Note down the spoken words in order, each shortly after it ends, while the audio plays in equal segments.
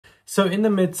So in the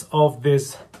midst of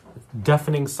this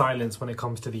deafening silence when it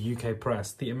comes to the UK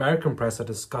press, the American press are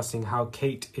discussing how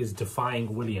Kate is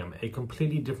defying William, a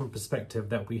completely different perspective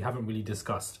that we haven't really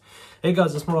discussed. Hey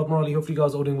guys, it's Morali. Hopefully you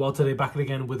guys are all doing well today. Back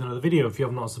again with another video. If you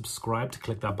have not subscribed,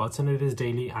 click that button. It is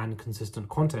daily and consistent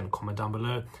content. Comment down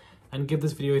below and give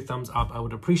this video a thumbs up. I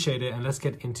would appreciate it. And let's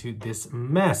get into this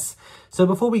mess. So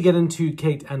before we get into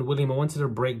Kate and William, I wanted to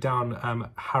break down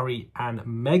Harry and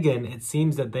Meghan. It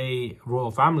seems that they,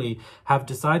 royal family, have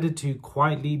decided to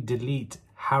quietly delete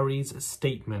Harry's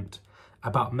statement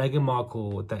about Meghan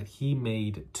Markle that he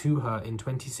made to her in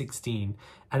 2016.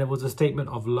 And it was a statement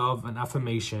of love and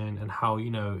affirmation and how,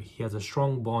 you know, he has a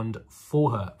strong bond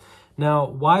for her. Now,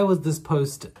 why was this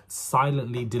post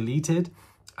silently deleted?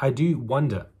 I do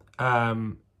wonder.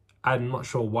 I'm not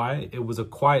sure why. It was a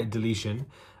quiet deletion.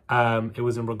 It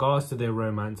was in regards to their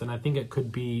romance, and I think it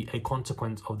could be a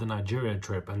consequence of the Nigeria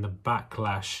trip and the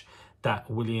backlash that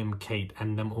William, Kate,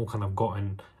 and them all kind of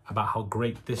gotten about how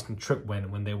great this trip went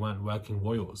when they weren't working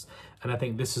royals. And I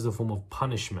think this is a form of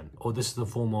punishment, or this is a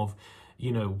form of,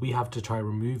 you know, we have to try to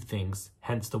remove things,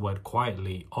 hence the word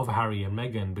quietly, of Harry and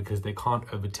Meghan, because they can't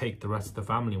overtake the rest of the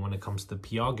family when it comes to the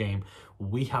PR game.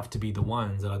 We have to be the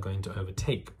ones that are going to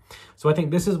overtake. So I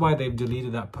think this is why they've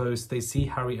deleted that post. They see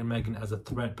Harry and Meghan as a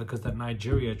threat because that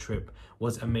Nigeria trip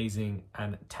was amazing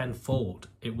and tenfold.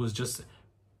 It was just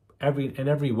in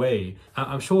every way.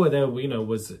 I'm sure there, you know,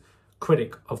 was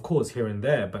critic, of course, here and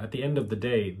there, but at the end of the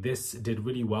day, this did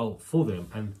really well for them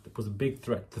and it was a big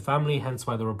threat to the family, hence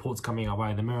why the reports coming out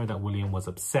via the Mirror that William was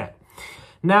upset.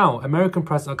 Now, American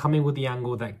press are coming with the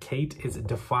angle that Kate is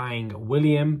defying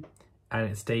William, and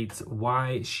it states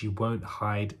why she won't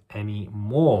hide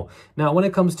anymore. Now, when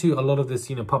it comes to a lot of this,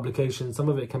 you know, publication, some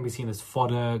of it can be seen as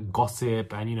fodder,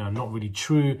 gossip, and, you know, not really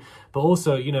true. But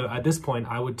also, you know, at this point,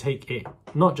 I would take it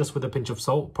not just with a pinch of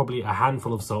salt, probably a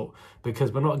handful of salt,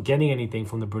 because we're not getting anything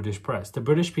from the British press. The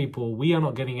British people, we are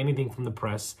not getting anything from the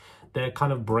press. They're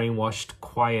kind of brainwashed,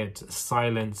 quiet,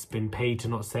 silence, been paid to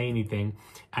not say anything.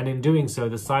 And in doing so,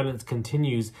 the silence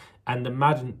continues. And the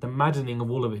maddening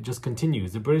of all of it just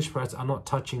continues. The British press are not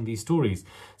touching these stories.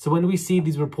 So when we see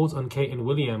these reports on Kate and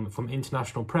William from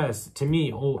international press, to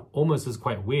me, almost is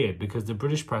quite weird because the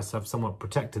British press have somewhat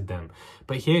protected them.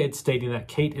 But here it's stating that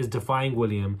Kate is defying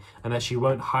William and that she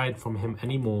won't hide from him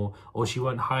anymore, or she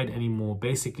won't hide anymore,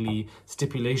 basically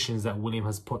stipulations that William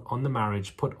has put on the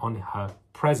marriage, put on her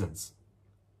presence.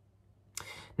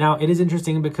 Now, it is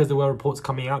interesting because there were reports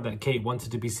coming out that Kate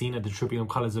wanted to be seen at the Tripping of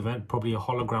Colours event, probably a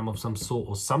hologram of some sort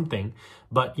or something.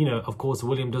 But, you know, of course,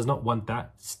 William does not want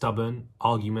that. Stubborn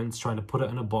arguments, trying to put her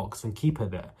in a box and keep her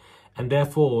there. And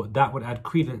therefore, that would add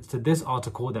credence to this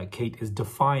article that Kate is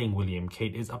defying William.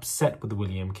 Kate is upset with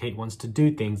William. Kate wants to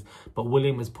do things, but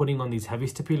William is putting on these heavy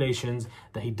stipulations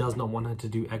that he does not want her to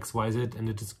do X, Y, Z, and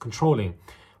it is controlling.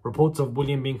 Reports of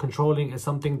William being controlling is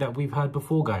something that we've heard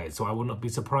before, guys. So I would not be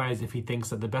surprised if he thinks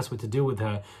that the best way to deal with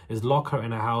her is lock her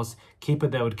in a house, keep her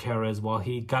there with carers while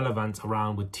he gallivants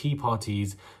around with tea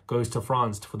parties, goes to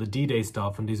France for the D-Day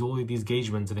stuff and does all of these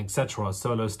engagements and etc.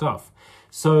 solo stuff.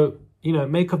 So, you know,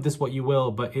 make of this what you will,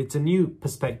 but it's a new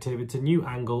perspective. It's a new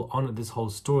angle on this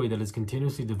whole story that is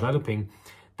continuously developing,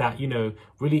 that, you know,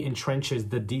 really entrenches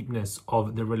the deepness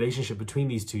of the relationship between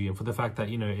these two, and for the fact that,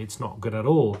 you know, it's not good at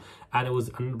all. And it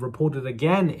was reported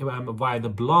again via The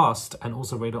Blast and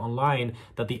also Radar Online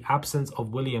that the absence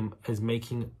of William is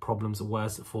making problems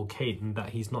worse for Kate and that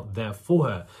he's not there for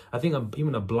her. I think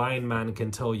even a blind man can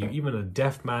tell you, even a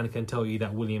deaf man can tell you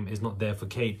that William is not there for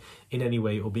Kate in any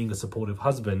way or being a supportive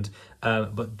husband.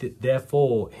 But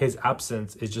therefore, his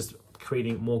absence is just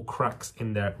creating more cracks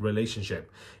in their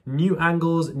relationship. New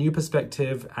angles, new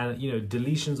perspective, and, you know,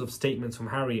 deletions of statements from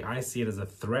Harry. I see it as a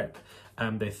threat.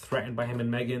 They're threatened by him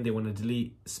and Meghan. They want to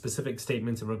delete specific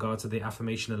statements in regards to the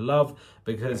affirmation and love,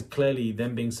 because clearly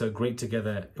them being so great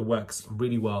together, it works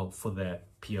really well for their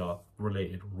PR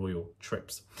related royal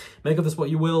trips. Make of this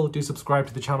what you will. Do subscribe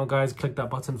to the channel, guys. Click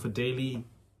that button for daily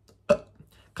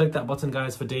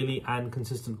and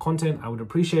consistent content. I would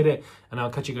appreciate it, and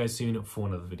I'll catch you guys soon for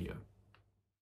another video.